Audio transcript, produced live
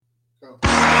All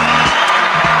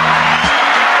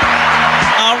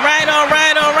right, all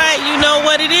right, all right. You know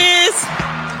what it is.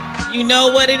 You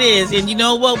know what it is. And you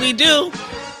know what we do.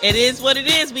 It is what it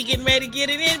is. We getting ready to get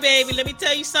it in, baby. Let me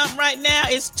tell you something right now.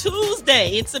 It's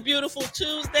Tuesday. It's a beautiful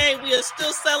Tuesday. We are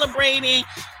still celebrating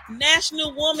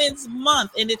National Women's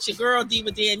Month. And it's your girl,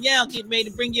 Diva Danielle, getting ready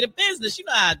to bring you the business. You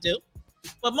know how I do.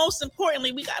 But most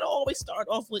importantly, we got to always start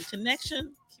off with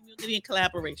connection, community, and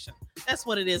collaboration. That's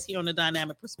what it is here on the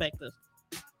Dynamic Perspective.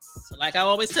 So like I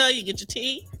always tell you, get your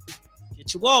tea,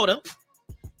 get your water,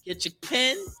 get your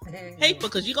pen, paper,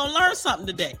 because you're going to learn something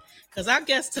today. Because our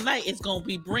guest tonight is going to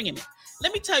be bringing it.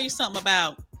 Let me tell you something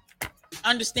about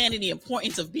understanding the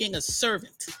importance of being a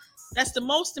servant. That's the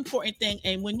most important thing.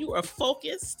 And when you are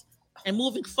focused and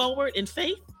moving forward in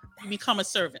faith, you become a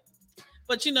servant.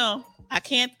 But I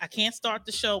can't start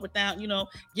the show without,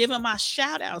 giving my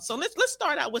shout out. So let's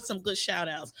start out with some good shout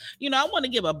outs. I want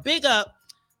to give a big up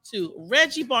to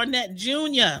Reggie Barnett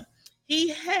Jr. He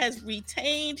has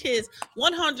retained his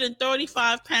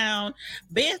 135-pound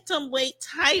bantamweight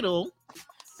title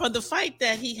for the fight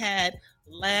that he had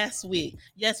last week.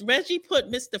 Yes, Reggie put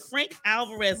Mr. Frank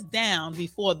Alvarez down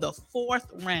before the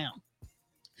 4th round.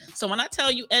 So when I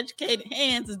tell you Educated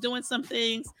Hands is doing some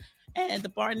things, and the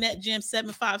Barnett Gym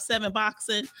 757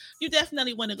 Boxing, you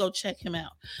definitely want to go check him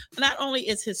out. Not only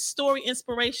is his story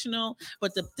inspirational,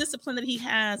 but the discipline that he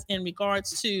has in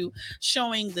regards to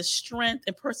showing the strength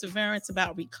and perseverance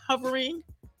about recovering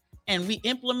and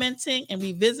re-implementing and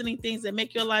revisiting things that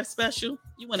make your life special,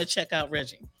 you want to check out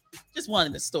Reggie. Just one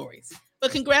of the stories.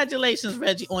 But congratulations,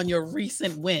 Reggie, on your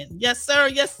recent win. Yes, sir.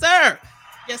 Yes, sir.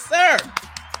 Yes, sir.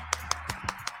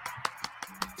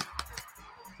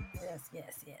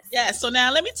 Yeah, so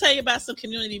now let me tell you about some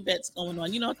community events going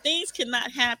on. Things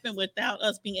cannot happen without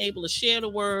us being able to share the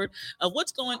word of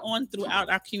what's going on throughout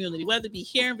our community, whether it be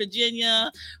here in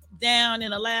Virginia, down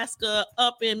in Alaska,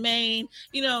 up in Maine.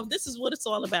 This is what it's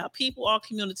all about. People are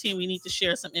community, and we need to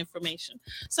share some information.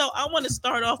 So I want to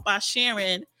start off by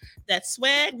sharing that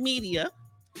Swag Media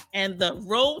and the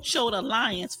Roadshow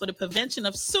Alliance for the Prevention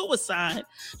of Suicide,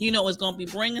 is going to be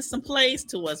bringing some plays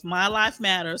to us, My Life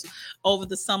Matters, over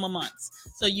the summer months.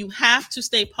 So you have to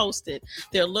stay posted.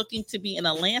 They're looking to be in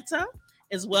Atlanta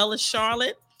as well as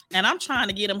Charlotte. And I'm trying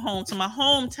to get them home to my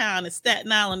hometown in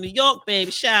Staten Island, New York, baby.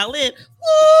 Shaolin.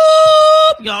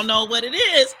 Whoop! Y'all know what it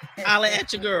is. Holla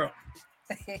at your girl.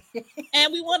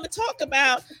 And we want to talk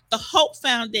about the Hope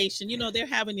Foundation. They're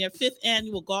having their 5th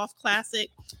annual golf classic.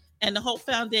 And the Hope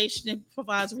Foundation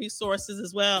provides resources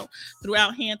as well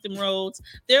throughout Hampton Roads.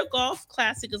 Their golf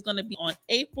classic is going to be on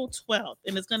April 12th,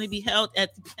 and it's going to be held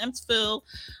at the Kempsville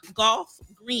Golf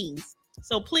Greens.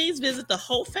 So please visit the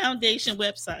Hope Foundation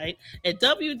website at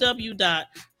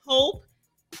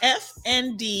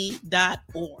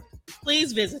www.hopefnd.org.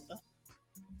 Please visit them.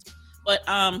 But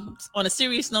on a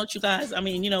serious note, you guys, I'm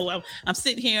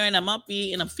sitting here and I'm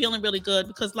upbeat and I'm feeling really good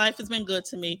because life has been good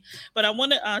to me. But I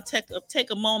want to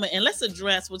take a moment and let's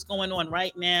address what's going on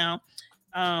right now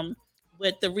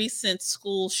with the recent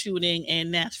school shooting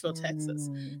in Nashville, Texas.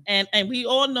 And we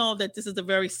all know that this is a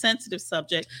very sensitive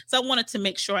subject. So I wanted to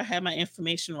make sure I had my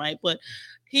information right. But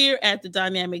here at the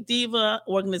Dynamic Diva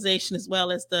organization, as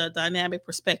well as the Dynamic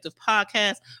Perspective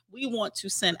podcast, we want to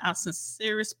send our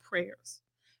sincerest prayers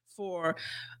for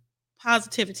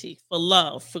positivity, for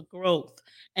love, for growth,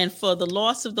 and for the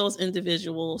loss of those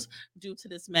individuals due to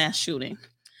this mass shooting.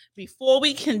 Before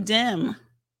we condemn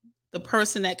the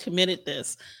person that committed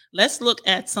this, let's look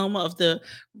at some of the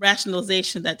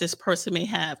rationalization that this person may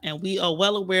have. And we are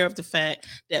well aware of the fact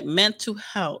that mental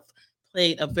health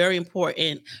played a very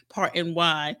important part in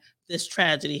why this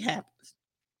tragedy happened.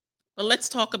 But let's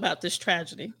talk about this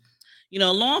tragedy.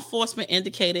 Law enforcement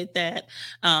indicated that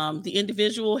the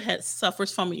individual suffers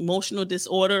from emotional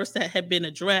disorders that had been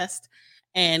addressed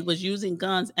and was using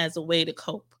guns as a way to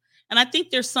cope. And I think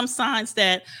there's some signs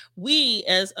that we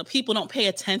as a people don't pay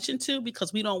attention to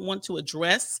because we don't want to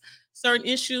address certain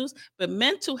issues. But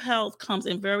mental health comes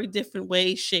in very different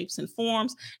ways, shapes, and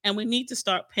forms, and we need to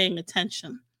start paying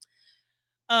attention.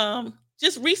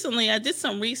 Just recently, I did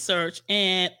some research,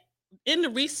 and in the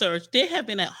research, there have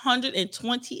been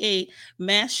 128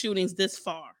 mass shootings this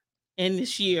far in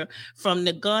this year from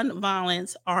the Gun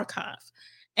Violence Archive.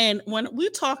 And when we're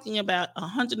talking about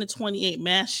 128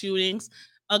 mass shootings,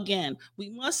 again,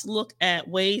 we must look at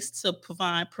ways to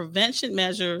provide prevention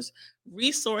measures,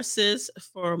 resources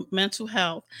for mental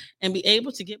health, and be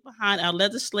able to get behind our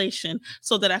legislation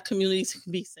so that our communities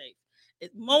can be safe.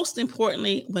 Most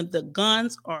importantly, when the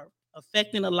guns are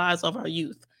affecting the lives of our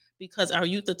youth, because our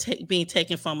youth are being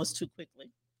taken from us too quickly.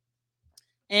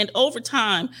 And over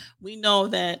time, we know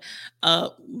that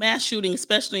mass shooting,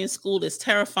 especially in school, is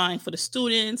terrifying for the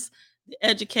students, the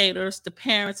educators, the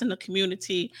parents, and the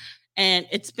community. And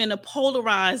it's been a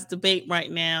polarized debate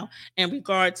right now in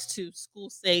regards to school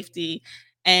safety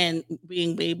and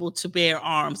being able to bear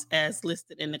arms as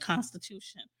listed in the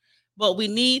Constitution. But we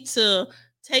need to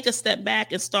take a step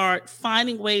back and start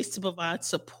finding ways to provide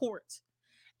support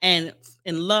and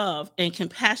love and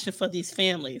compassion for these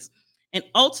families, and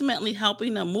ultimately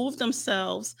helping them move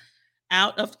themselves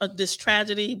out of this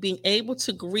tragedy, being able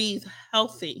to grieve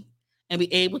healthy and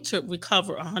be able to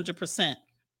recover 100%.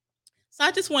 So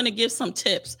I just want to give some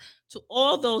tips to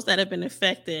all those that have been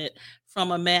affected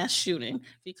from a mass shooting,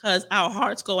 because our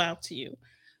hearts go out to you.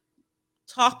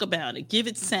 Talk about it, give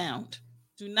it sound.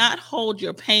 Do not hold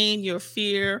your pain, your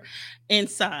fear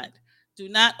inside. Do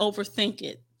not overthink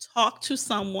it. Talk to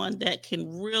someone that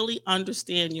can really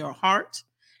understand your heart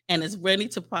and is ready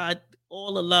to provide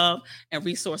all the love and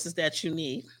resources that you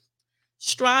need.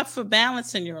 Strive for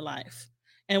balance in your life.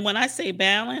 And when I say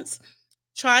balance,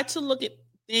 try to look at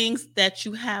things that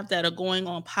you have that are going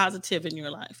on positive in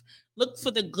your life. Look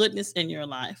for the goodness in your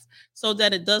life so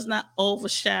that it does not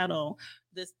overshadow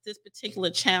this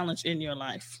particular challenge in your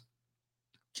life.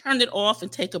 Turn it off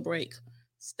and take a break.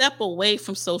 Step away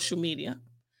from social media.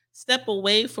 Step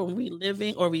away from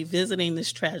reliving or revisiting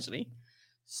this tragedy.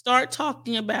 Start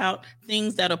talking about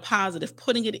things that are positive,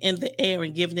 putting it in the air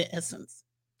and giving it essence.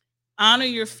 Honor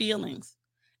your feelings.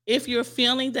 If you're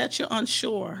feeling that you're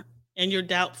unsure and you're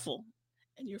doubtful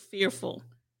and you're fearful,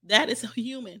 that is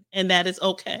human and that is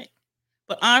okay.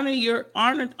 But honor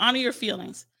your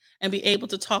feelings and be able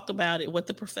to talk about it with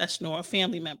a professional or a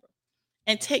family member.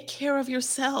 And take care of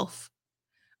yourself.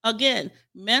 Again,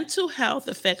 mental health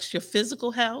affects your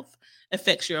physical health,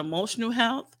 affects your emotional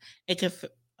health, it can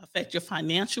affect your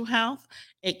financial health,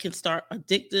 it can start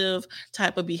addictive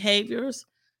type of behaviors.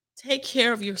 Take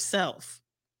care of yourself.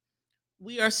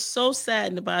 We are so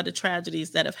saddened by the tragedies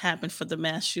that have happened for the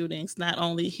mass shootings, not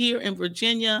only here in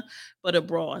Virginia, but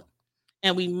abroad.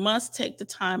 And we must take the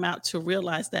time out to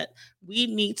realize that we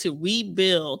need to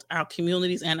rebuild our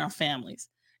communities and our families.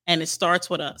 And it starts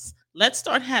with us. Let's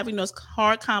start having those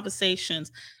hard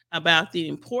conversations about the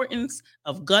importance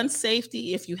of gun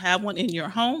safety if you have one in your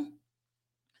home.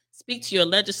 Speak to your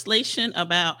legislation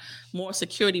about more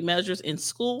security measures in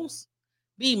schools.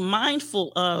 Be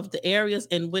mindful of the areas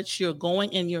in which you're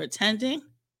going and you're attending.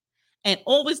 And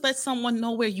always let someone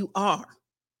know where you are.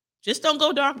 Just don't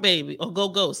go dark, baby, or go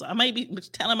ghost. I may be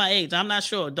telling my age. I'm not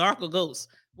sure, dark or ghost.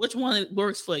 Which one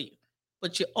works for you?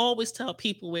 But you always tell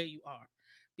people where you are,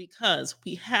 because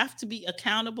we have to be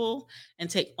accountable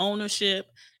and take ownership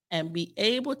and be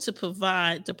able to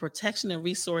provide the protection and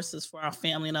resources for our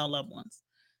family and our loved ones.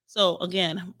 So,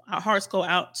 again, our hearts go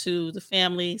out to the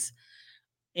families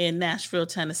in Nashville,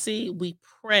 Tennessee. We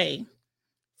pray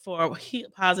for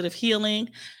positive healing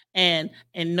and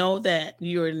know that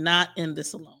you're not in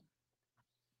this alone.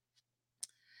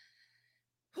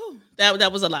 Whew,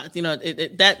 that was a lot.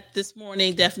 That this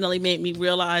morning definitely made me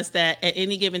realize that at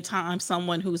any given time,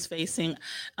 someone who's facing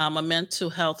a mental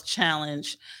health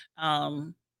challenge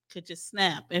could just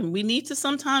snap, and we need to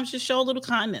sometimes just show a little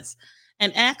kindness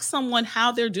and ask someone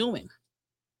how they're doing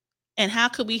and how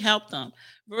could we help them,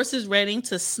 versus ready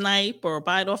to snipe or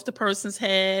bite off the person's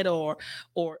head or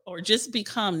just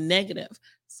become negative.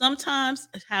 Sometimes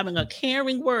having a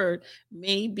caring word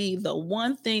may be the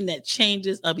one thing that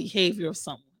changes a behavior of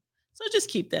someone. So just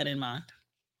keep that in mind.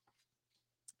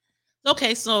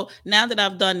 Okay, so now that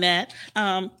I've done that,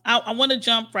 I want to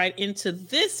jump right into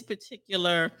this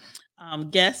particular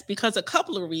guest, because a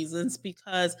couple of reasons.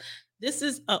 Because this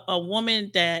is a woman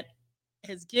that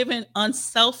has given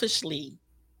unselfishly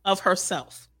of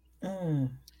herself. Mm.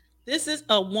 This is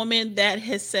a woman that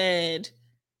has said,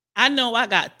 I know I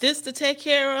got this to take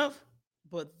care of,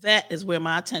 but that is where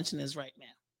my attention is right now.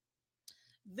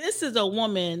 This is a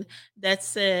woman that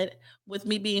said, with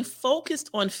me being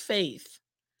focused on faith,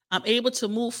 I'm able to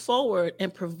move forward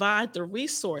and provide the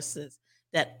resources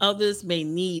that others may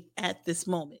need at this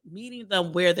moment, meeting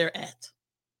them where they're at.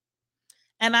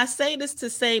 And I say this to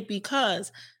say,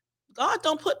 because God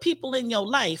don't put people in your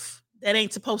life that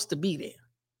ain't supposed to be there.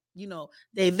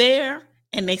 They there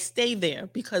and they stay there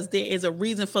because there is a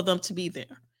reason for them to be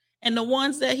there. And the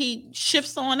ones that he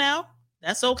shifts on out,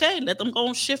 that's okay. Let them go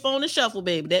and shift on the shuffle,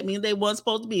 baby. That means they weren't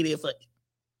supposed to be there for you.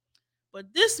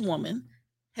 But this woman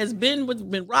has been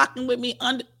rocking with me,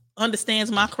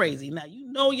 understands my crazy. Now,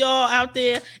 y'all out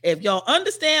there, if y'all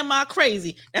understand my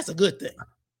crazy, that's a good thing.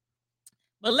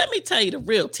 But let me tell you the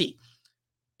real tea.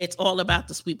 It's all about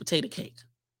the sweet potato cake.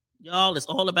 Y'all, it's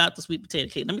all about the sweet potato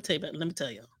cake. Let me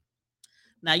tell you.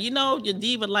 Now you know your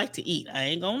diva like to eat. I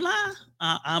ain't gonna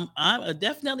lie.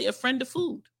 Definitely a friend of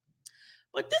food.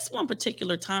 But this one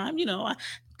particular time, I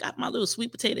got my little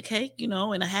sweet potato cake, and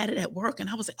I had it at work, and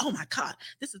I was like, oh my god,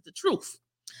 this is the truth.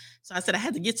 So I said I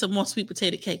had to get some more sweet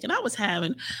potato cake, and I was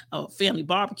having a family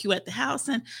barbecue at the house,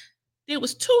 and there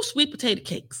was two sweet potato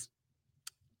cakes.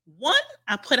 One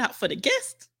I put out for the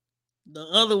guest, the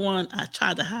other one I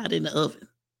tried to hide in the oven,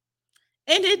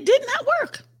 and it did not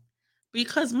work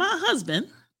because my husband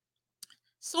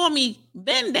saw me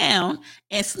bend down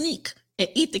and sneak and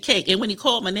eat the cake. And when he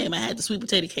called my name, I had the sweet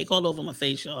potato cake all over my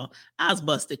face, y'all. I was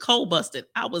busted, cold busted.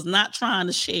 I was not trying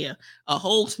to share a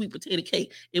whole sweet potato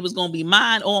cake. It was going to be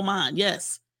mine, all mine,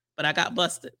 yes. But I got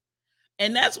busted.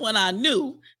 And that's when I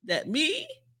knew that me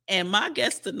and my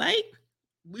guest tonight,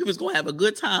 we was going to have a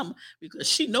good time because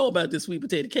she know about this sweet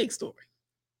potato cake story.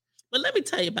 But let me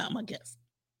tell you about my guest.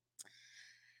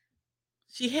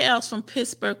 She hails from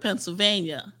Pittsburgh,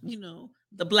 Pennsylvania.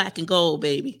 The black and gold,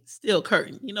 baby. Still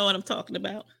curtain. You know what I'm talking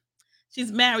about?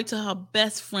 She's married to her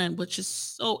best friend, which is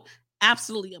so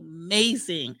absolutely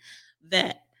amazing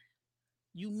that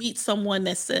you meet someone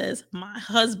that says, my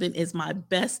husband is my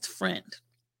best friend.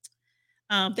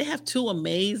 They have two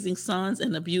amazing sons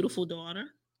and a beautiful daughter.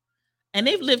 And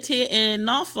they've lived here in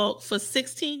Norfolk for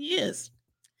 16 years.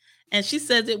 And she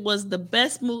says it was the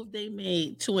best move they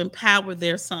made to empower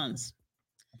their sons.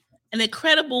 An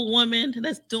incredible woman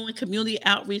that's doing community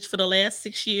outreach for the last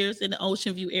 6 years in the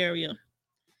Ocean View area.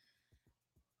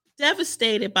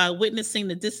 Devastated by witnessing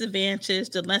the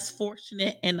disadvantage, the less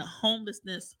fortunate, and the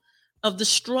homelessness of the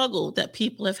struggle that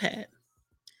people have had.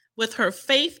 With her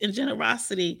faith and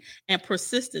generosity and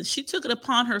persistence, she took it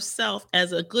upon herself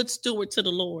as a good steward to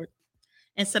the Lord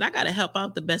and said, I got to help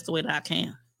out the best way that I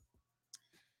can.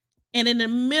 And in the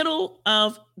middle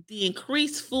of the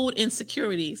increased food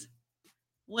insecurities,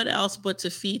 what else but to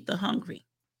feed the hungry,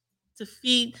 to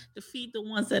feed the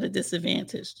ones that are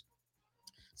disadvantaged.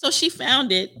 So she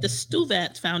founded the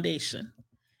Stuvaints Foundation,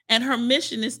 and her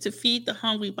mission is to feed the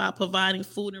hungry by providing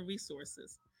food and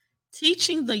resources,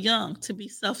 teaching the young to be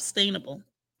self-sustainable,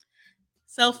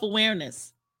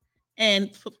 self-awareness,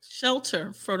 and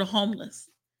shelter for the homeless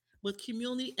with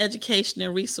community education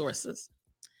and resources.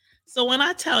 So when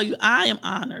I tell you I am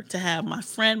honored to have my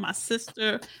friend, my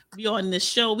sister be on this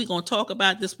show, we're going to talk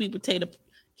about this sweet potato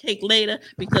cake later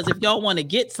because if y'all want to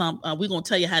get some, we're going to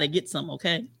tell you how to get some,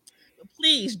 okay? But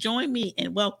please join me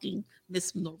in welcoming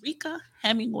Miss Norika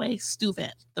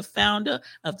Hemmingway-Stuvaints, the founder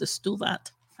of the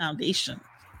Stuvaints Foundation.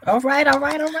 All right, all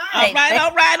right, all All right. right,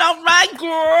 all right, all right,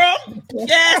 girl.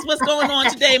 Yes, what's going on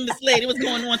today, Miss Lady? What's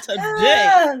going on today?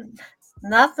 Ah,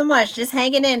 not so much. Just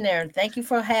hanging in there. Thank you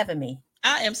for having me.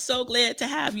 I am so glad to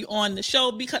have you on the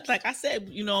show because, like I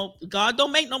said, God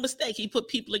don't make no mistake. He put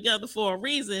people together for a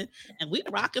reason, and we're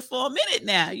rocking for a minute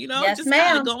now. Yes, Just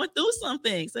kind of ma'am. going through some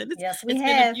things, and it's Yes, we it's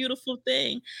been a have. beautiful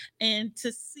thing, and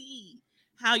to see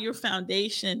how your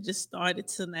foundation just started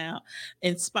to now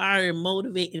inspire and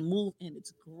motivate and move, and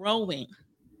it's growing.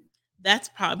 That's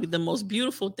probably the most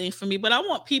beautiful thing for me. But I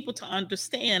want people to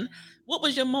understand what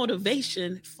was your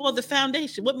motivation for the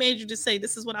foundation. What made you just say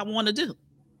this is what I want to do?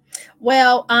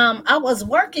 Well, I was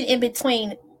working in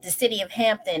between the city of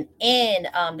Hampton and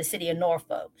the city of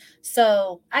Norfolk.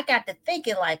 So I got to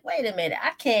thinking, like, wait a minute,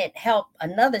 I can't help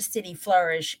another city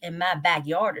flourish and my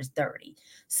backyard is dirty.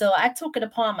 So I took it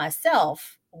upon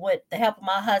myself with the help of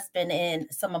my husband and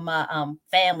some of my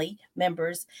family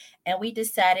members. And we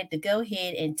decided to go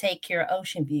ahead and take care of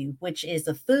Ocean View, which is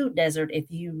a food desert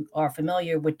if you are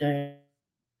familiar with the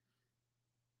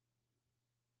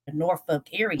Norfolk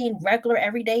area. Regular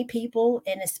everyday people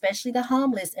and especially the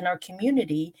homeless in our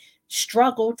community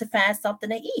struggle to find something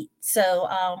to eat. So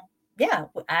yeah,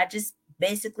 I just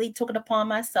basically took it upon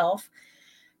myself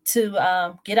to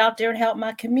get out there and help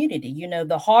my community.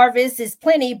 The harvest is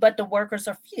plenty, but the workers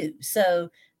are few. So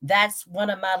that's one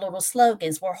of my little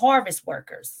slogans. We're harvest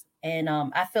workers, and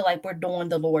I feel like we're doing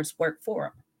the Lord's work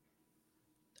for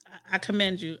them. I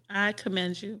commend you. I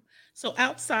commend you. So,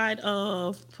 outside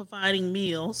of providing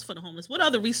meals for the homeless, what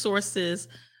other resources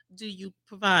do you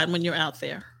provide when you're out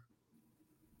there?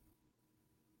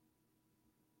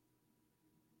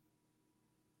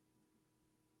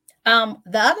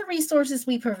 The other resources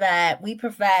we provide,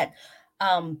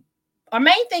 um, our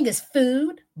main thing is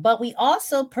food, but we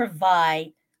also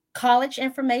provide college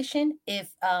information.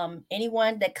 If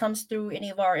anyone that comes through any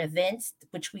of our events,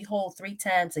 which we hold 3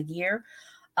 times a year,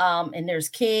 and there's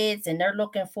kids and they're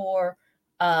looking for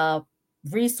uh,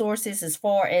 resources as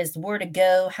far as where to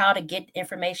go, how to get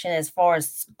information as far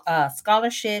as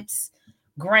scholarships,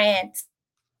 grants,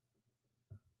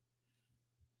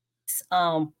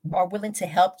 are willing to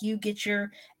help you get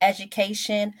your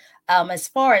education. As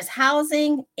far as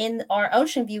housing in our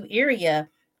Ocean View area,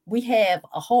 we have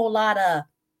a whole lot of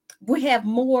we have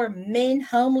more men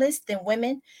homeless than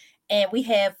women, and we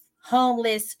have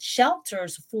homeless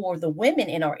shelters for the women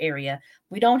in our area.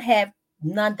 We don't have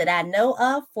none that I know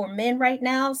of for men right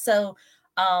now. So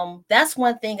that's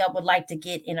one thing I would like to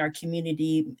get in our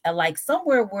community, like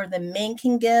somewhere where the men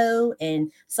can go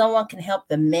and someone can help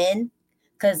the men,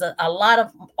 because a lot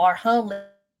of our homeless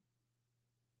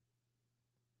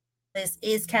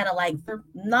is kind of like they're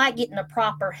not getting the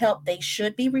proper help they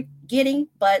should be getting.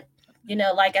 But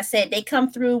like I said, they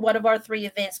come through one of our three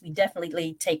events. We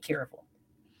definitely take care of them.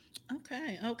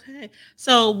 Okay, okay.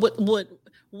 So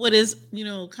what is,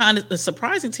 kind of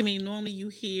surprising to me? Normally you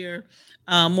hear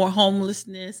more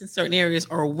homelessness in certain areas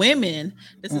or women.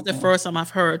 This is the Mm-mm. first time I've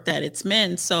heard that it's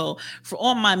men. So for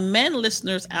all my men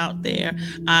listeners out there,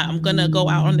 I'm gonna go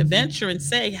out on the venture and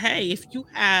say, hey, if you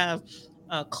have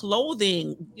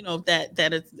clothing, that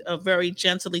is very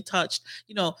gently touched,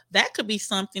 that could be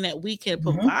something that we can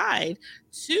Mm-hmm. provide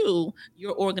to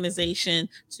your organization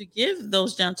to give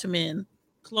those gentlemen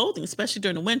clothing, especially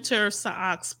during the winter,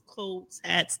 socks, coats,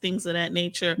 hats, things of that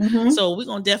nature. Mm-hmm. So we're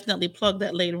gonna definitely plug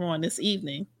that later on this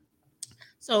evening.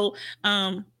 So,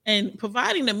 and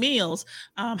providing the meals,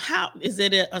 how is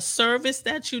it a service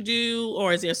that you do,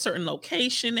 or is there a certain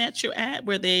location that you're at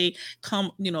where they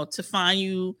come, to find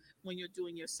you when you're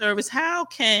doing your service? How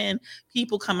can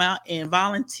people come out and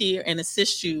volunteer and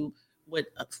assist you with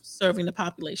serving the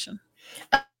population?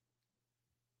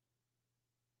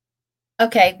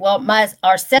 Okay, well,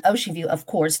 our center is in Ocean View, of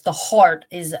course. The heart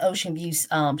is Ocean View's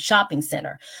shopping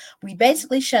center. We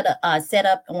basically set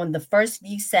up on the first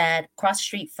view side, across the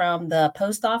street from the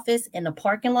post office in the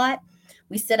parking lot.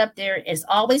 We set up there. It's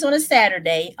always on a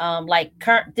Saturday. Like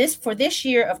this for this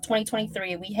year of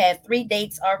 2023, we have 3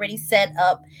 dates already set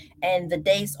up, and the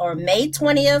dates are May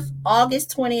 20th, August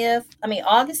 20th. I mean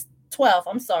August 12th.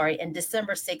 I'm sorry, and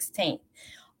December 16th.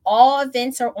 All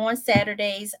events are on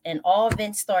Saturdays, and all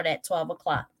events start at 12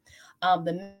 o'clock.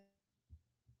 The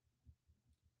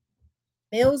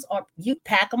meals are you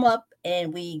pack them up,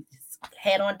 and we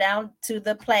head on down to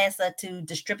the plaza to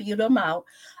distribute them out.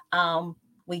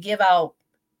 We give out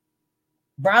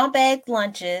brown bag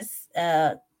lunches.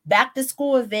 Back to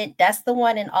school event, that's the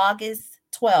one in August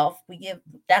 12th.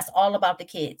 That's all about the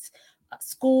kids.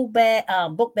 School bag,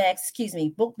 book bags, excuse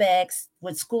me, book bags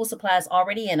with school supplies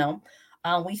already in them.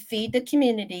 We feed the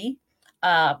community.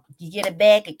 You get a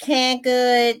bag of canned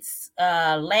goods.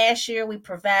 Last year we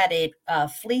provided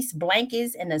fleece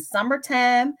blankets in the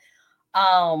summertime.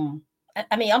 I'm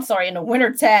sorry, in the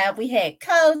wintertime we had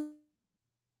coats,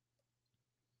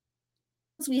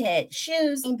 we had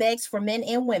shoes, we had beanbags for men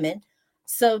and women.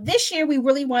 So this year we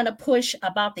really want to push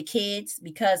about the kids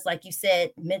because, like you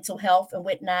said, mental health and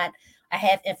whatnot. I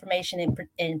have information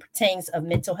in pertains of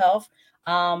mental health.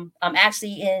 I'm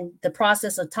actually in the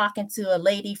process of talking to a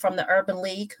lady from the Urban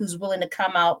League who's willing to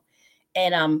come out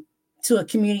and to a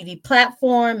community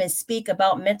platform and speak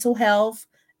about mental health,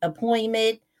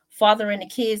 employment, fathering the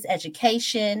kids'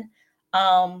 education.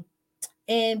 Um,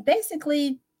 and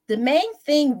basically, the main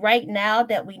thing right now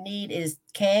that we need is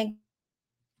canned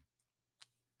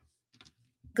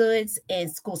goods and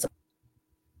school supplies.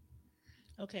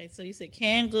 Okay, so you said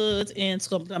canned goods and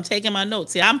school. I'm taking my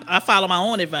notes. See, I follow my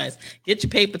own advice. Get your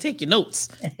paper, take your notes.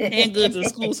 Canned goods and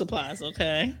school supplies.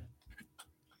 Okay.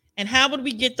 And how would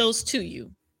we get those to you?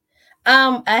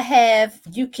 I have,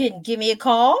 you can give me a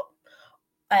call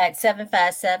at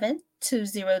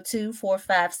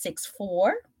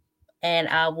 757-202-4564, and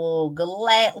I will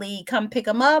gladly come pick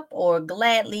them up or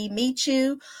gladly meet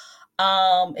you.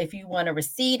 If you want a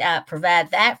receipt, I provide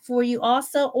that for you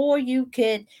also, or you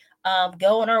could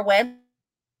go on our website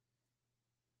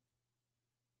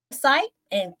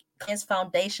and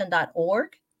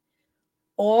steuvantsfoundation.org,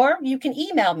 or you can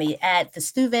email me at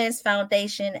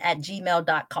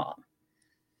thesteuvantsfoundation@gmail.com.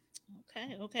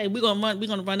 Okay, okay. We're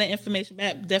gonna run that information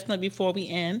back definitely before we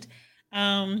end.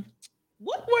 Um,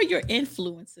 what were your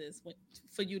influences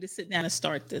for you to sit down and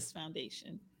start this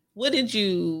foundation? What did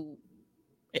you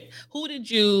who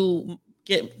did you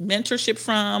get mentorship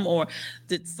from, or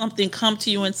did something come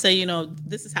to you and say,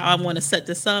 this is how I want to set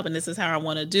this up and this is how I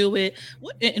want to do it?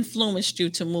 What influenced you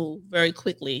to move very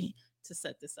quickly to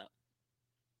set this up?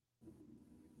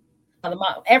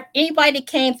 Anybody that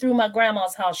came through my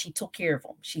grandma's house, she took care of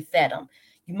them. She fed them.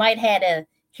 You might had to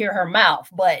hear her mouth,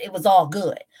 but it was all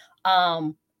good.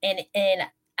 And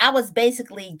I was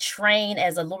basically trained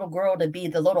as a little girl to be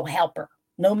the little helper.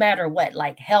 no matter what,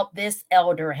 like help this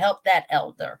elder, help that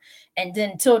elder. And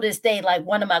then till this day, like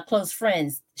one of my close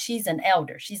friends, she's an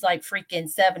elder. She's like freaking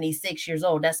 76 years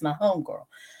old. That's my homegirl.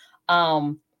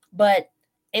 But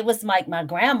it was like my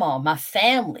grandma, my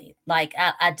family. Like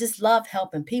I just love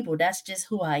helping people. That's just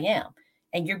who I am.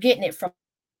 And you're getting it from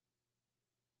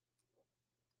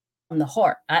the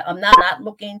heart. I'm not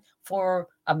looking for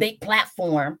a big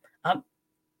platform.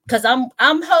 Because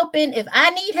I'm hoping if I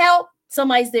need help,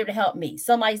 somebody's there to help me.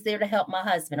 Somebody's there to help my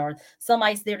husband, or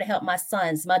somebody's there to help my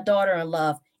sons, my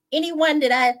daughter-in-law, anyone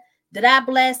that I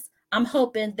bless. I'm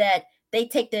hoping that they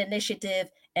take the initiative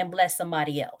and bless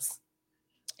somebody else.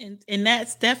 And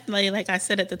that's definitely, like I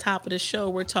said at the top of the show,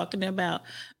 we're talking about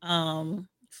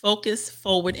focus,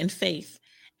 forward, and faith.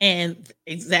 And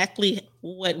exactly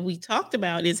what we talked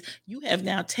about is you have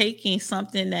now taken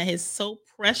something that is so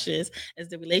precious as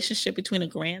the relationship between a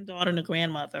granddaughter and a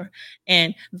grandmother,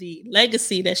 and the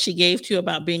legacy that she gave to you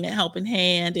about being a helping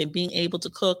hand and being able to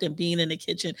cook and being in the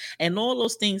kitchen and all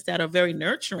those things that are very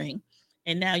nurturing.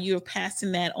 And now you're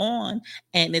passing that on,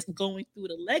 and it's going through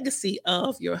the legacy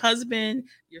of your husband,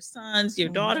 your sons, your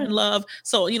daughter in Hmm. love.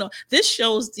 So, this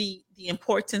shows the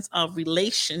importance of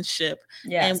relationship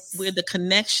and where Yes. the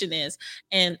connection is.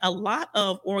 And a lot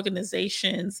of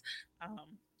organizations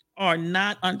are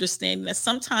not understanding that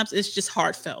sometimes it's just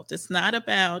heartfelt. It's not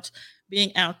about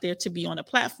being out there to be on a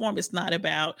platform. It's not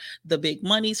about the big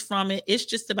monies from it. It's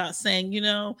just about saying,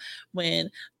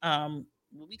 when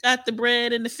we got the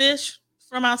bread and the fish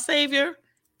from our Savior,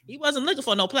 he wasn't looking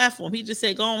for no platform. He just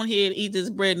said, go on here and eat this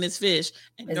bread and this fish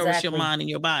and nourish your Exactly. mind and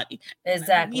your body. And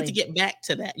we need to Exactly. get back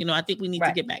to that. I think we need to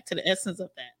Right. get back to the essence of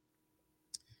that.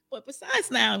 But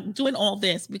besides now doing all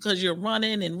this because you're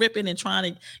running and ripping and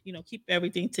trying to, keep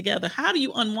everything together, how do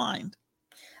you unwind?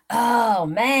 Oh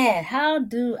man, how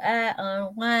do I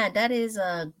unwind? That is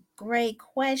a great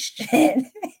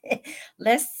question.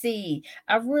 Let's see.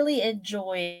 I really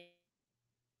enjoy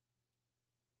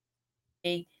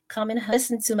coming home,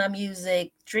 listening to my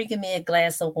music, drinking me a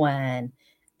glass of wine,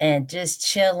 and just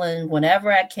chilling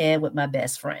whenever I can with my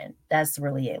best friend. That's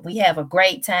really it. We have a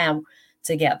great time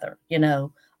together,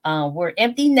 we're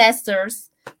empty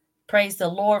nesters. Praise the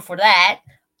Lord for that.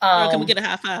 Girl, can we Um, get a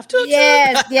high five? Toot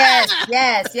Yes, toot. yes,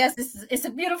 yes, yes. It's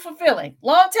a beautiful feeling.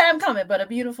 Long time coming, but a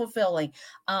beautiful feeling.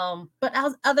 But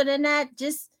other than that,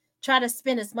 just try to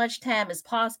spend as much time as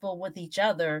possible with each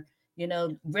other.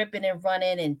 Ripping and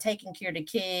running and taking care of the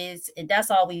kids, and that's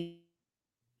all we've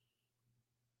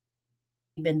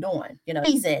been doing. This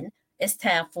season, it's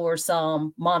time for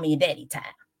some mommy and daddy time.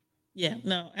 Yeah,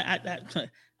 no,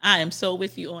 I am so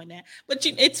with you on that. But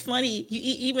it's funny,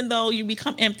 even though you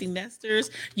become empty nesters,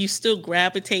 you still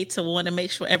gravitate to want to make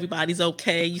sure everybody's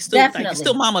okay. You still like you're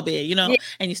still Definitely. mama bear, Yeah.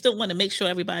 and you still want to make sure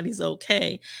everybody's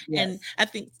okay. And Yes. I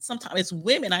think sometimes as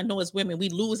women, I know as women, we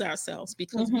lose ourselves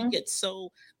because we Mm-hmm. get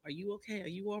so, are you okay? Are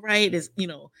you all right?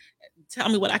 Tell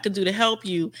me what I could do to help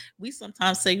you. We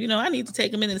sometimes say, I need to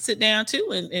take a minute and sit down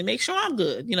too and make sure I'm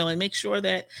good, and make sure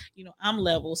that, I'm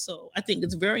level. So I think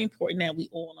it's very important that we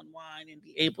all unwind and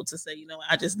be able to say,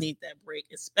 I just need that break,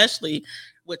 especially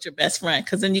with your best friend.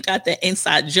 Cause then you got that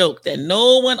inside joke that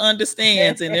no one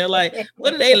understands. And they're like,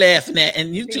 what are they laughing at?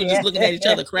 And you two just Yeah. looking at each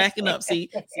other, cracking up. See,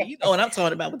 you know what I'm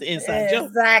talking about with the inside joke.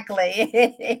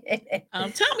 Exactly.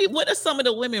 Tell me, what are some of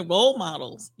the women role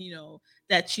models,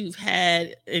 that you've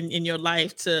had in your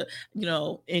life to,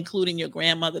 including your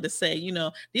grandmother to say,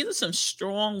 these are some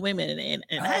strong women and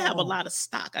I have a Oh, lot of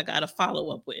stock I got to follow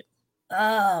up with.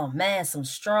 oh man, some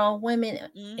strong women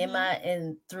in Hmm. my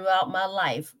in throughout my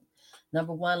life.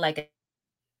 Number one, like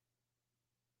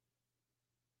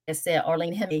I said,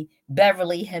 Arlene Hemingway,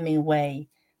 Beverly Hemingway.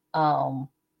 Um,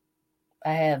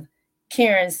 I have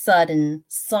Karen Sutton,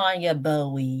 Sonia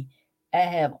Bowie. I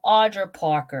have Audra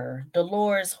Parker,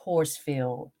 Dolores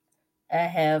Horsfield. I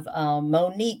have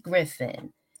Monique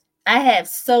Griffin. I have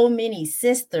so many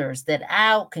sisters that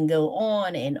I can go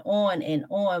on and on and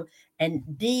on. And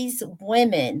these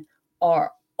women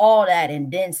are all that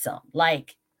and then some.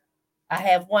 Like I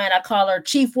have one, I call her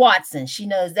Chief Watson. She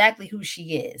knows exactly who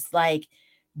she is. Like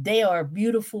they are a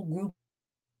beautiful group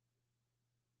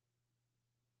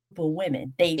of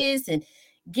women. They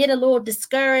get a little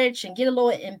discouraged and get a little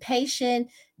impatient.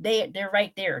 They're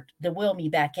right there to will me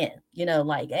back in.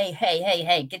 Like,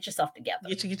 hey, get yourself together.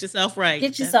 Get yourself right. Get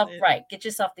That's yourself it. right. Get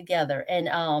yourself together. And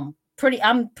I'm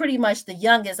pretty much the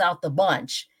youngest out the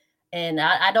bunch. And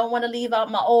I don't want to leave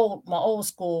out my old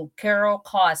school Carol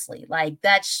Costley. Like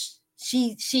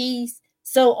she's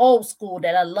so old school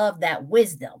that I love that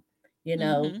wisdom, you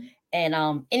know. Hmm.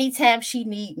 And anytime she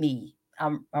need me,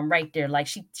 I'm right there. Like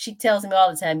she tells me all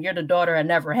the time, "You're the daughter I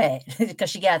never had," because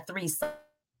she got three sons.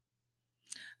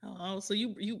 Oh, so you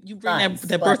bring Nice,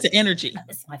 that but birth of energy.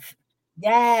 it's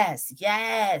yes,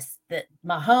 yes.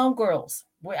 My homegirls.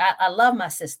 I love my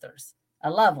sisters. I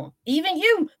love them. Even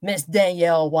you, Miss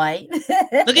Danielle White. Look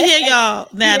at here, y'all.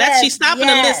 Now that's Yes, she's stopping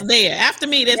the list yes, there. After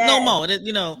me, there's no yes, more.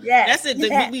 You know, yes, that's it.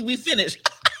 yes, We finished.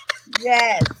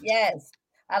 yes, yes.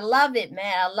 I love it,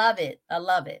 man. I love it. I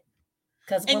love it.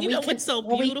 Because And when you we know could, what's so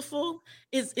when we, beautiful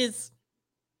is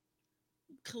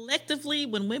collectively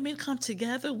when women come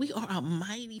together, we are a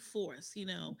mighty force. You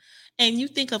know, and you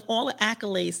think of all the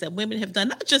accolades that women have done,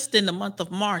 not just in the month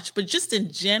of March, but just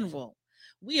in general.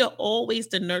 We are always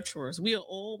the nurturers. We are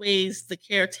always the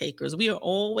caretakers. We are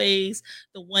always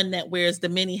the one that wears the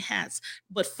many hats,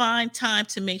 but find time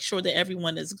to make sure that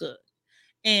everyone is good.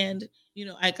 And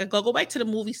I could go back to the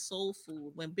movie Soul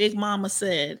Food when Big Mama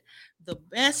said the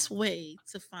best way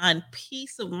to find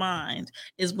peace of mind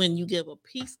is when you give a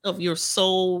piece of your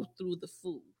soul through the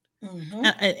food. mm-hmm,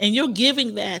 And you're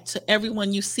giving that to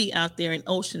everyone you see out there in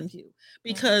Ocean View mm-hmm,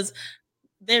 because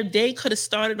their day could have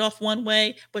started off one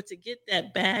way, but to get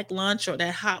that bag lunch or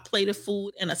that hot plate of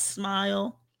food and a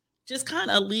smile just kind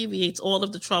of alleviates all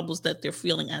of the troubles that they're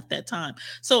feeling at that time.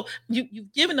 So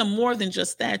you've given them more than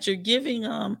just that. You're giving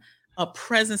them a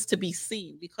presence to be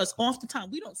seen because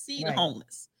oftentimes we don't see the right,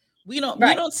 homeless. We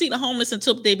right, don't see the homeless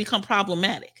until they become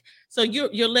problematic. So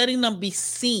you're letting them be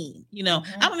seen. I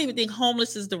mm-hmm, don't even think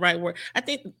homeless is the right word. I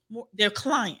think they're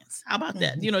clients. How about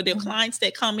that? mm-hmm, They're mm-hmm, clients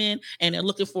that come in and they're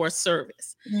looking for a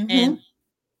service. mm-hmm, And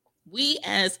we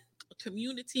as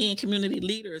community and community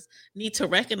leaders need to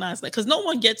recognize that because no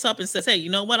one gets up and says, hey, you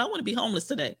know what? I want to be homeless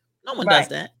today. No one does right,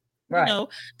 that. You right, know,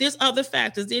 there's other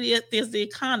factors. There's the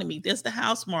economy, there's the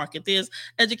house market, there's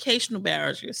educational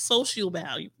barriers, social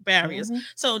barriers. mm-hmm,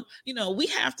 So, we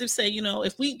have to say,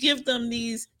 if we give them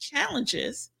these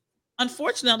challenges,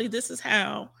 unfortunately, this is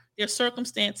how their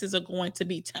circumstances are going to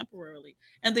be temporarily.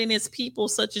 And then there's people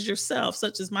such as yourself,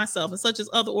 such as myself, and such as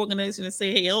other organizations that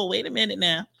say, hey, oh, wait a minute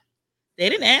now, they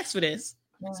didn't ask for this.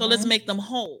 So let's mm-hmm, make them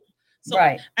whole. So,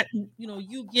 right,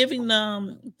 you giving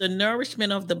them the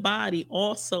nourishment of the body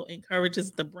also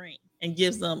encourages the brain and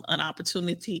gives them an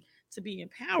opportunity to be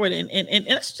empowered. And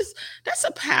that's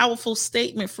a powerful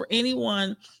statement for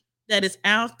anyone that is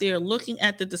out there looking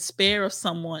at the despair of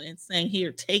someone and saying,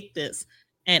 here, take this.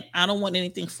 And I don't want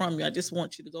anything from you. I just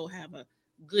want you to go have a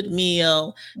good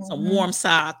meal, some mm-hmm, warm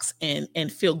socks, and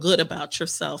feel good about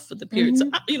yourself for the period. So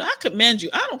mm-hmm. I commend you.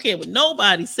 I don't care what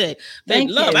nobody say, baby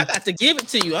Thank love. I you, got to give it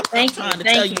to you. I'm thank you, trying to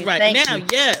tell thank you you, right thank now. you,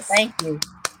 Yes, thank you.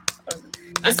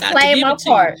 I Just got to playing give my it to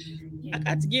you. part. I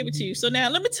got to give it to you. So now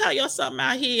let me tell y'all something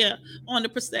out here on the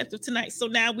perspective tonight. So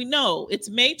now we know it's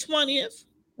May 20th,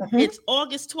 Mm-hmm, it's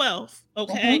August 12th,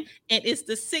 okay? mm-hmm. And it's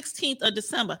the 16th of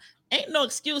December. Ain't no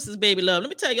excuses, baby love. Let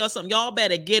me tell y'all something. Y'all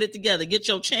better get it together. Get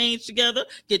your change together,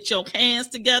 get your cans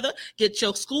together, get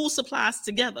your school supplies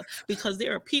together because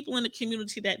there are people in the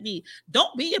community that need.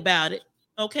 Don't be about it,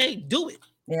 okay? Do it.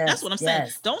 That's Yes, what I'm saying.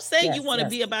 yes, Don't say you yes, want to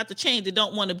yes. be about the change and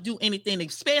don't want to do anything to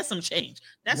spare some change.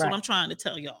 That's what Right. I'm trying to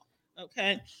tell y'all.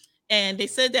 Okay. And they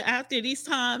said that out there these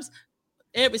times,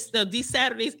 these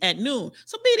Saturdays at noon.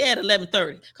 So be there at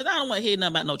 11:30. Because I don't want to hear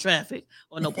nothing about no traffic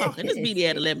or no parking. Just be there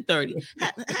at 11:30.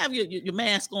 Have your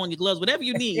mask on, your gloves, whatever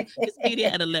you need. Just be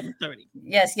there at 11:30.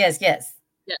 Yes, yes, yes.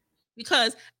 Yeah.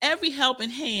 Because every helping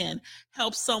hand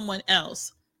helps someone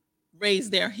else raise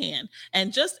their hand.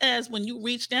 And just as when you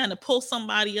reach down to pull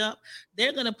somebody up,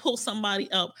 they're going to pull somebody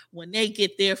up when they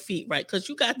get their feet right. Because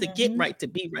you got to get Mm-hmm, right to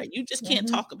be right. You just can't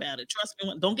mm-hmm. talk about it. Trust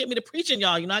me. Don't get me to preaching,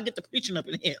 y'all. I get the preaching up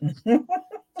in here.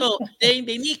 So they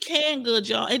need canned goods,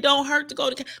 y'all. It don't hurt to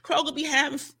go to Kroger. Be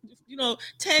having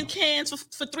 10 cans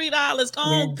for $3. Go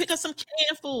on, pick up Yes. some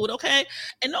canned food, okay?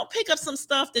 And don't pick up some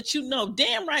stuff that you know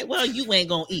damn right well you ain't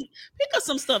gonna eat. Pick up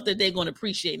some stuff that they're gonna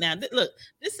appreciate. Now, look,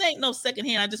 this ain't no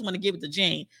secondhand. I just want to give it to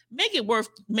Jane. Make it worth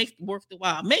the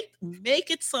while. Make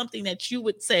it something that you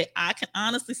would say, I can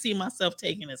honestly see myself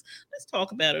taking this. Let's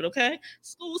talk about it, okay?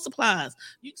 School supplies.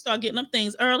 You can start getting them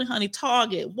things early, honey.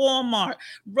 Target, Walmart,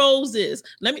 Roses.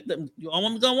 You all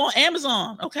want me to go on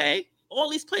Amazon, okay? All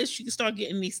these places you can start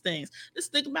getting these things.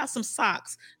 Just think about some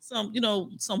socks, some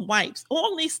wipes,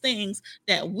 all these things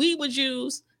that we would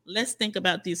use. Let's think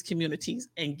about these communities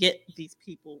and get these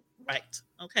people right.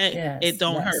 Okay. It Yes,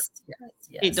 don't hurt. yes,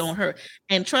 yes, It don't yes. hurt.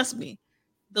 And trust me,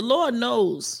 the Lord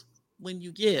knows when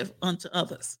you give unto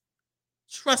others.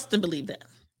 Trust and believe that.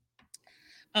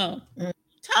 Um, Mm.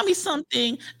 Tell me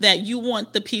something that you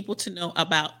want the people to know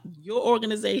about your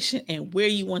organization and where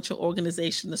you want your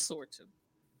organization to soar to.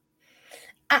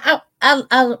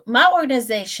 My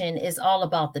organization is all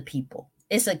about the people.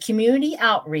 It's a community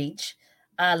outreach.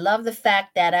 I love the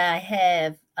fact that I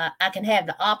have I can have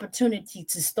the opportunity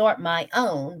to start my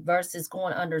own versus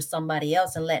going under somebody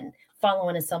else and letting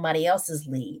following in somebody else's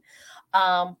lead.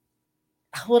 Um,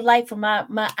 I would like for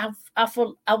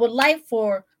I would like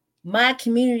for my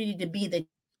community to be the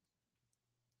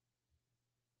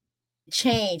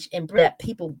change and bring that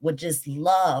people would just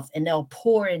love and they'll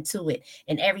pour into it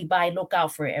and everybody look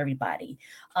out for everybody.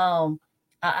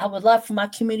 I would love for my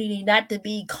community not to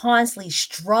be constantly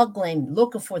struggling,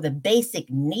 looking for the basic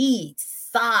needs: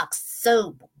 socks,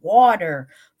 soap, water,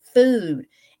 food.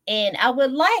 And I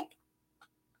would like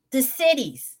the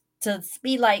cities to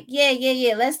be like,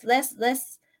 yeah, let's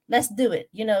do it.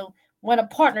 Want a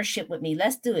partnership with me?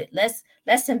 Let's do it. Let's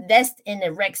invest in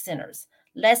the rec centers.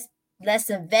 Let's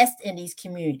invest in these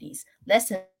communities.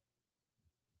 Let's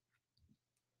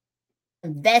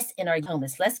invest in our youth. Let's set the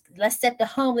homeless. Let's set the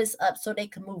homeless up so they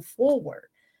can move forward.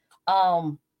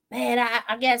 Man,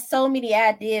 I got so many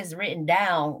ideas written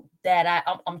down that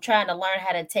I'm trying to learn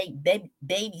how to take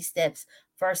baby steps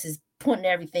versus putting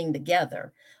everything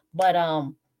together. But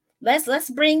let's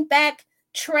bring back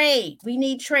trade. We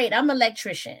need trade. I'm an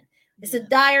electrician. It's a Yeah.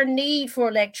 dire need for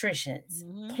electricians,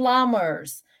 Hmm.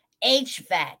 plumbers,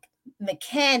 HVAC,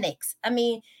 mechanics. I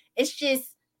mean, it's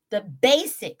just the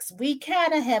basics. We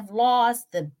kind of have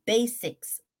lost the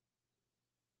basics of life.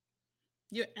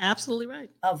 You're We can't absolutely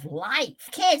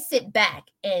sit right. back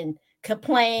and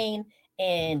complain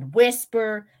and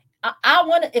whisper. I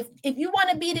want to, if you want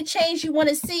to be the change you want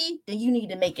to see, then you need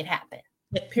to make it happen.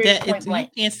 Period, point That blank.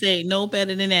 it, you can't say no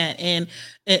better than that. And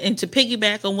to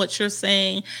piggyback on what you're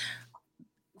saying,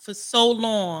 for so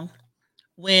long,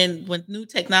 when new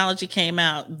technology came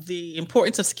out, the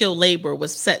importance of skilled labor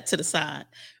was set to the side.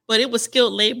 But it was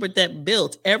skilled labor that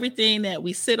built everything that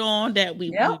we sit on, that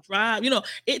we Yep. drive.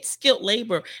 It's skilled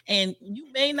labor, and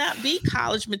you may not be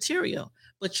college material,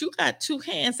 but you got two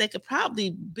hands that could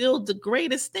probably build the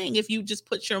greatest thing if you just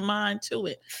put your mind to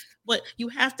it. But you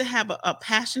have to have a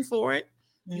passion for it.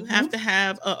 You have Mm-hmm. to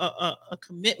have a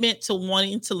commitment to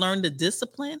wanting to learn the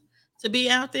discipline to be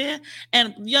out there.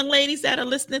 And young ladies that are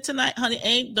listening tonight, honey,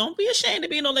 ain't don't be ashamed to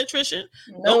be no electrician.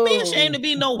 Don't be ashamed No. to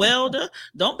be no welder.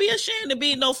 Don't be ashamed to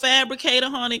be no fabricator,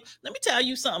 honey. Let me tell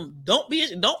you something. Don't be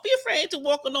afraid to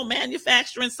walk on no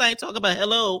manufacturing site. Talk about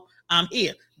hello, I'm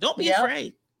here. Don't be Yep.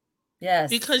 afraid Yes.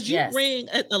 because you Yes. bring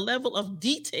a level of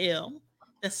detail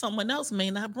that someone else may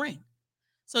not bring.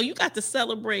 So you got to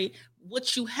celebrate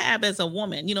what you have as a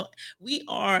woman. We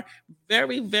are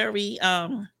very, very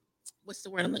what's the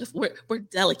word I'm looking for? We're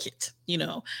delicate,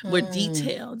 we're Mm.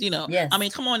 detailed, I mean,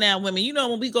 Yes. come on now, women.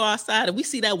 When we go outside and we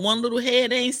see that one little hair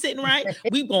that ain't sitting right,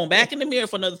 we going back in the mirror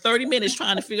for another 30 minutes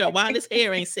trying to figure out why this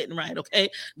hair ain't sitting right. Okay.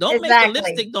 Don't make the Exactly.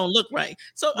 lipstick don't look right.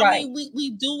 So I Right. mean,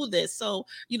 we do this. So,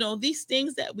 these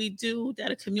things that we do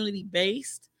that are community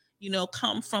based,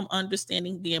 come from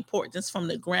understanding the importance from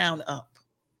the ground up.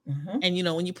 Mm-hmm.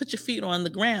 And when you put your feet on the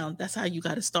ground, that's how you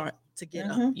got to start to get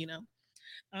up, Mm-hmm.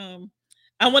 um,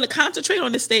 I want to concentrate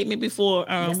on this statement before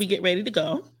we Yes. get ready to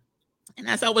go. And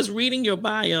as I was reading your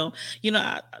bio,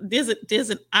 there's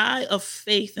an eye of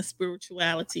faith and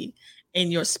spirituality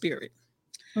in your spirit,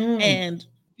 Mm. and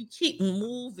you keep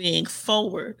moving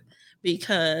forward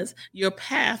because your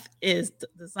path is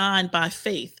designed by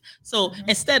faith. So Mm-hmm.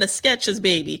 instead of sketches,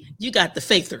 baby, you got the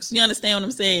faithers. You understand what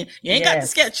I'm saying? You ain't got the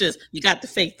Yes. sketches, you got the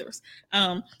faithers.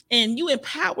 um, and you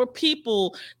empower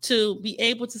people to be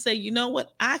able to say, you know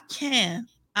what, I can,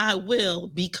 I will,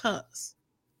 because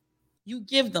you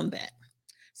give them that.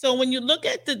 So when you look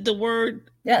at the word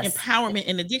Yes. empowerment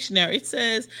in the dictionary, it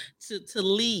says to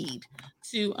lead,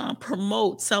 to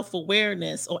promote self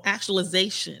awareness or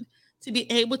actualization, to be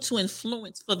able to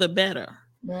influence for the better,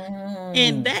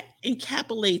 and Mm. that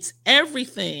encapsulates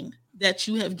everything that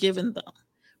you have given them,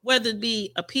 whether it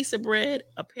be a piece of bread,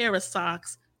 a pair of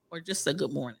socks, or just a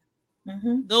good morning.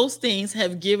 Mm-hmm. Those things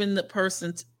have given the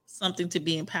person something to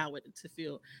be empowered to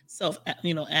feel self,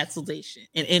 actualization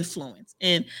and influence.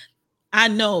 And I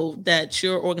know that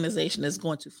your organization is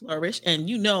going to flourish. And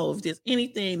if there's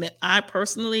anything that I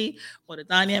personally or the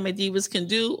Dynamic Divas can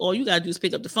do, all you gotta do is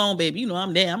pick up the phone, baby.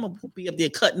 I'm there. I'm gonna be up there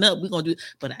cutting up. We're gonna do,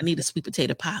 but I need a sweet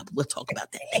potato pie. But we'll talk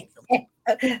about that later.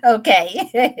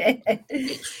 Okay.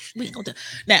 We ain't gonna do.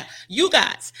 Now, you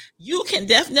guys, you can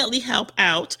definitely help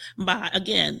out by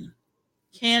again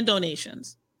can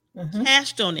donations, Mm-hmm.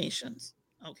 cash donations,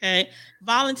 okay?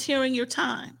 Volunteering your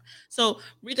time. So,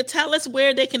 Rika, tell us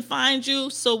where they can find you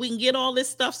so we can get all this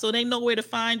stuff so they know where to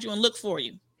find you and look for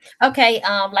you. Okay.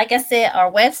 Like I said,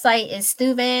 our website is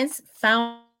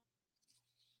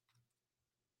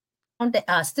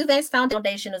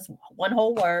Steuvantsfoundation is one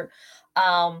whole word.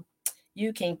 Um,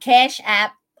 you can cash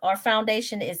app our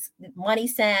foundation is Money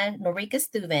San Norika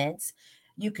Students.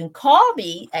 You can call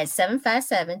me at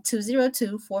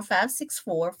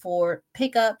 757-202-4564 for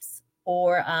pickups,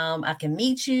 or I can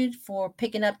meet you for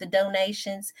picking up the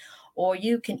donations, or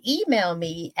you can email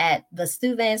me at the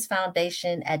Stuvaints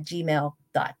Foundation at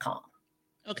gmail.com.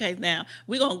 Okay, now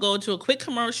we're gonna go to a quick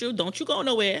commercial. Don't you go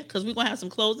nowhere because we're gonna have some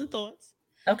closing thoughts.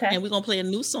 Okay. And we're gonna play a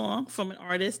new song from an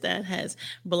artist that has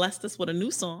blessed us with a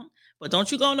new song. But don't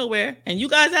you go nowhere. And you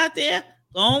guys out there,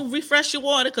 go on refresh your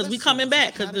water because we coming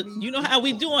back. Because you know how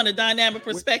we do on a dynamic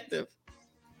perspective.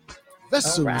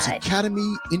 Vessels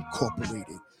Academy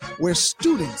Incorporated, where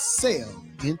students sail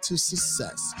into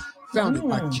success. Founded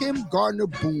by Kim Gardner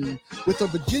Boone with a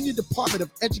Virginia Department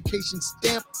of Education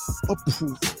stamp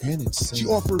approval. And she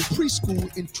offers preschool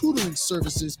and tutoring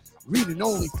services, reading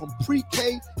only from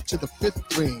pre-K to the 5th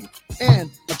grade,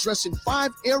 and addressing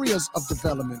 5 areas of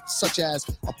development, such as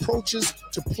approaches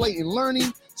to play and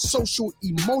learning, social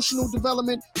emotional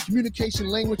development, communication,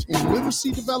 language and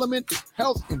literacy development,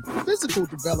 health and physical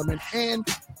development, and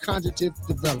cognitive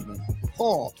development.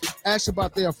 Call, ask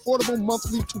about their affordable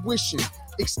monthly tuition,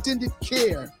 extended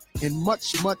care, and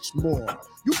much, much more.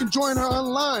 You can join her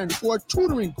online for a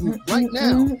tutoring group right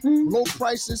now. Low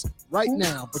prices right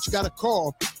now, but you got to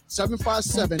call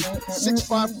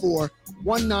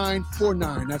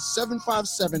 757-654-1949. That's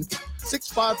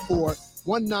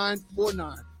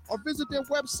 757-654-1949. Or visit their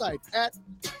website at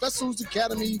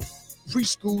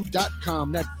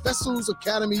vesselsacademypreschool.com. That's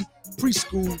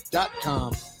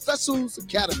vesselsacademypreschool.com. Vessels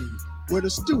Academy, where the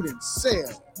students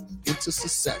sail into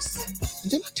success.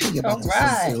 And did I tell you about the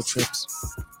field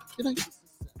trips? Did I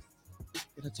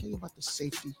tell you about the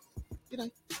safety? Did I?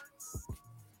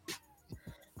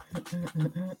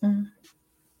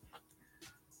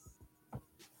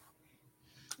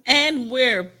 And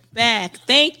we're back.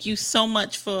 Thank you so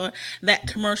much for that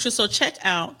commercial. So check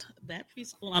out that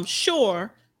preschool. I'm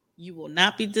sure you will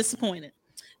not be disappointed.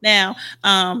 Now,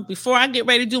 before I get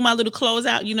ready to do my little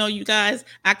closeout, you know, you guys,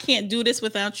 I can't do this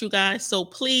without you guys. So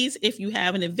please, if you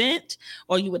have an event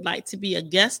or you would like to be a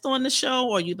guest on the show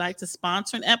or you'd like to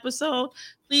sponsor an episode,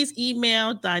 please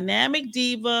email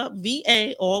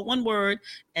dynamicdivava, all one word,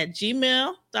 at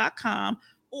gmail.com,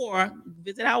 or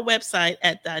visit our website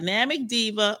at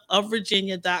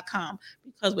dynamicdivaofvirginia.com,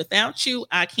 because without you,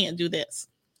 I can't do this.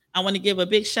 I want to give a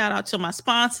big shout out to my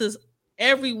sponsors.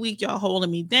 Every week, y'all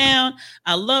holding me down.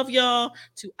 I love y'all.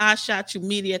 To I Shot You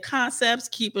Media Concepts,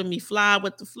 keeping me fly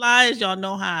with the flyers. Y'all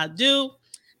know how I do.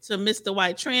 To Mr.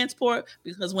 White Transport,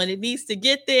 because when it needs to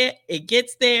get there, it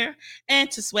gets there.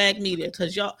 And to Swag Media,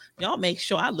 because y'all make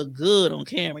sure I look good on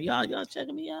camera. Y'all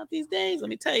checking me out these days. Let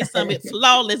me tell you something.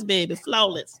 Flawless, baby.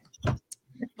 Flawless.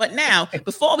 But now,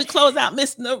 before we close out,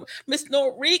 Miss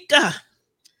Norika,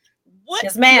 what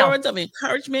words of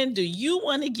encouragement do you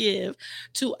want to give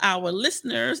to our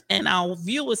listeners and our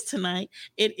viewers tonight?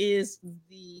 It is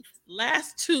the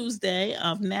last Tuesday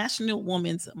of National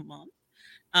Women's Month.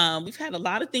 We've had a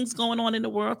lot of things going on in the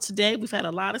world today. We've had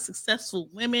a lot of successful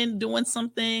women doing some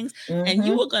things, and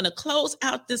you are going to close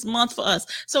out this month for us.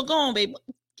 So go on, baby.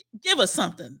 Give us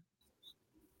something.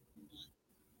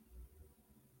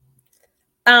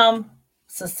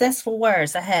 Successful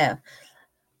words I have.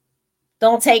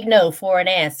 Don't take no for an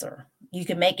answer. You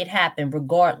can make it happen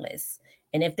regardless.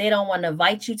 And if they don't want to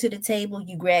invite you to the table,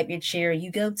 you grab your chair,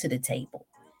 you go to the table.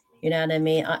 You know what I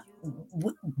mean?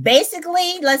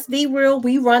 Basically, let's be real.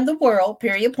 We run the world,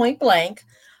 period, point blank.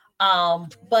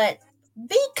 But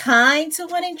be kind to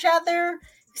one each other.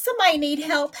 If somebody need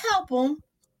help, help them.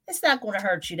 It's not going to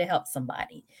hurt you to help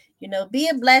somebody. You know, be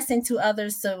a blessing to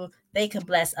others so they can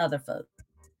bless other folks.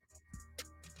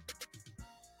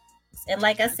 And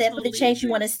like I said, for the change you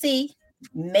want to see,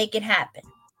 make it happen.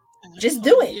 Just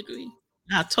do it.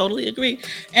 I totally agree.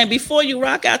 And before you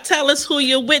rock out, tell us who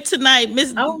you're with tonight,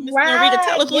 Miss Norika.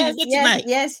 Tell us who you're with tonight.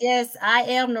 Yes. I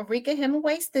am Norika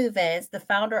Hemmingway-Stuvaints, the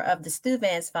founder of the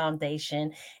Stuvaints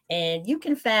Foundation. And you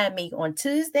can find me on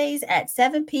Tuesdays at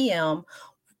 7 p.m.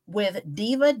 with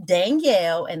Diva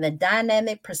Danielle and the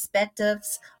Dynamic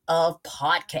Perspectives of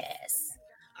Podcasts.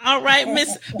 All right,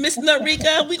 Miss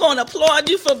Norika, we're going to applaud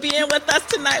you for being with us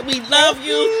tonight. We love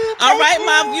you. All right,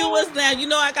 my viewers, now, you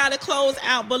know I got to close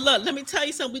out. But look, let me tell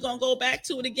you something. We're going to go back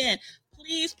to it again.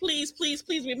 Please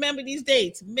remember these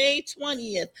dates. May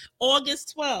 20th,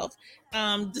 August 12th,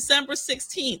 December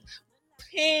 16th.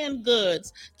 Canned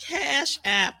goods, Cash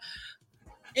App,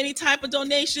 any type of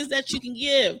donations that you can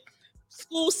give.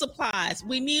 school supplies.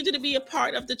 We need you to be a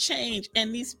part of the change.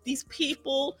 And these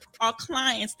people are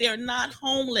clients. They're not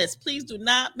homeless. Please do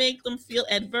not make them feel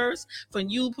adverse from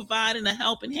you providing a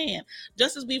helping hand.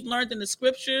 Just as we've learned in the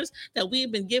scriptures that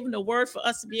we've been given the word for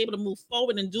us to be able to move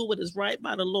forward and do what is right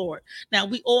by the Lord. Now,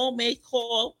 we all may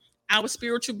call our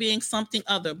spiritual being something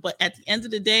other, but at the end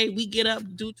of the day, we get up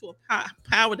due to a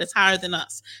power that's higher than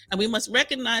us. And we must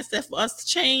recognize that for us to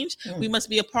change, we must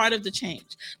be a part of the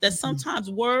change. That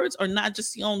sometimes words are not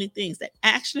just the only things, that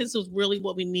action is really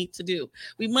what we need to do.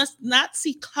 We must not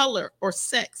see color or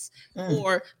sex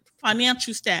or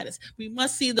financial status. We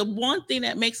must see the one thing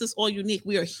that makes us all unique.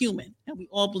 We are human and we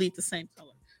all bleed the same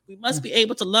color. We must be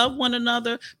able to love one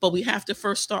another, but we have to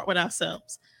first start with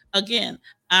ourselves. Again,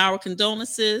 our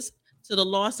condolences to the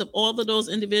loss of all of those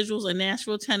individuals in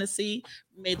Nashville, Tennessee.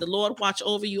 May the Lord watch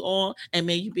over you all, and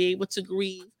may you be able to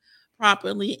grieve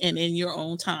properly and in your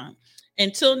own time.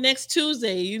 Until next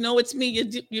Tuesday, you know it's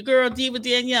me, your girl Diva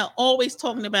Danielle, always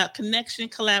talking about connection,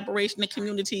 collaboration, and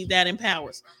community that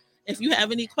empowers. If you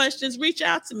have any questions, reach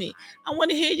out to me. I want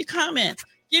to hear your comments.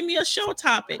 Give me a show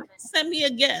topic. Send me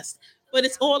a guest. But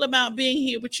it's all about being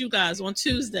here with you guys on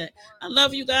Tuesday. I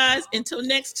love you guys. Until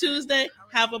next Tuesday,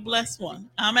 have a blessed one.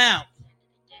 I'm out.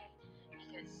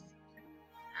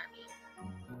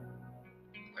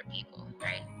 We're people,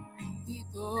 right?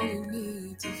 People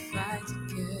need to fight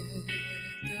together.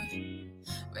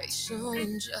 Racial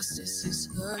injustice is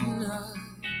hurting us.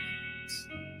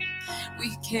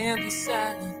 We can't be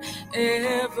silent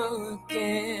ever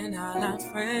again. All our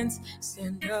friends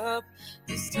stand up.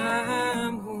 This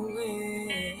time we'll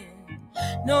win.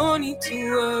 No need to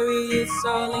worry, it's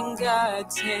all in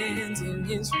God's hands. And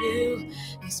His will,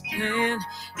 His plan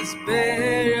is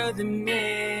better than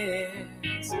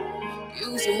man's.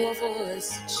 Use your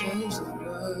voice to change the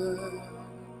world.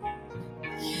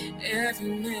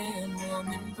 Every man,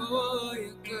 woman, boy,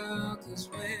 or girl, 'cause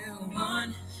we're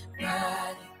one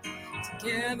body.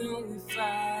 Together we're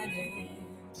fighting.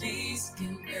 Please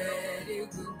get ready.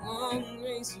 We're one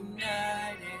race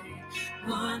united.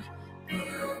 One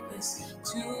purpose,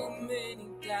 too many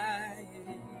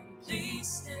dying. Please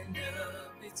stand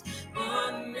up. It's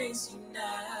one race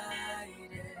united.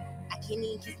 I can't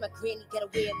even kiss my granny, gotta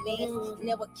wear a mask. And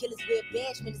now our killers wear a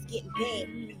badge, man, it's getting bad.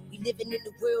 We living in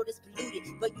the world that's polluted,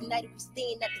 but united we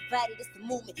stand, not divided, it's the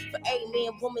movement. For every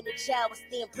man, woman, and child, I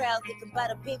stand proud. Thinking about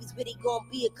the babies, where they gonna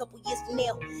be a couple years from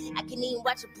now. I can't even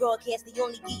watch a broadcast, they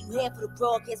only give you half of the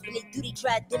broadcast. When they do, they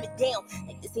try to dim it down,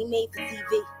 like this ain't made for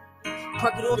TV.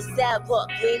 Park it on the sidewalk,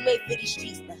 you ain't made for these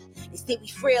streets. They say we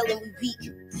frail and we weak.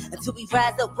 Until we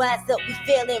rise up, we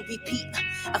fail and repeat.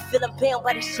 I feel I'm bound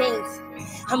by the chains.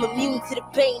 I'm immune to the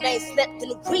pain, I ain't slept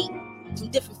in a week. From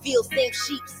different fields, same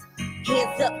sheeps.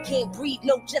 Hands up, can't breathe,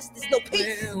 no justice, no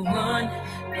peace. We're one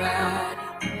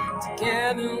body,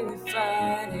 together we're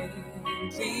fighting.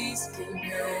 Please get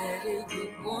ready,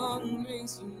 we're one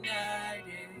race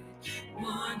united.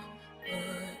 One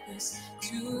purpose,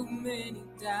 too many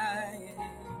dying.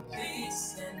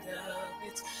 Please stand up,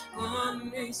 it's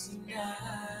one race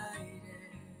united.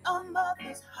 A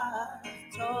mother's heart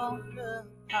torn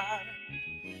apart,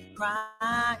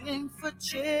 crying for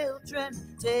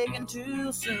children taken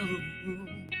too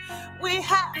soon. We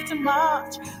have to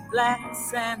march,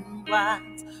 blacks and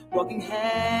whites, walking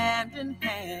hand in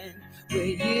hand.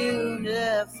 We're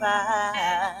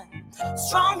unified,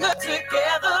 stronger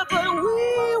together, but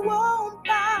we won't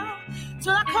bow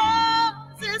till our cause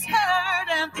is heard,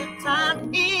 and the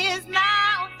time is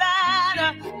now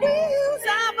that we use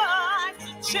our voice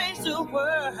to change the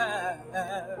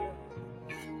world.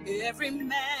 Every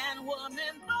man,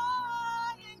 woman,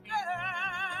 boy, and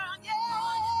girl,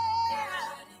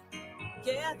 yeah.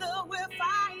 Together we're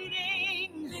fighting.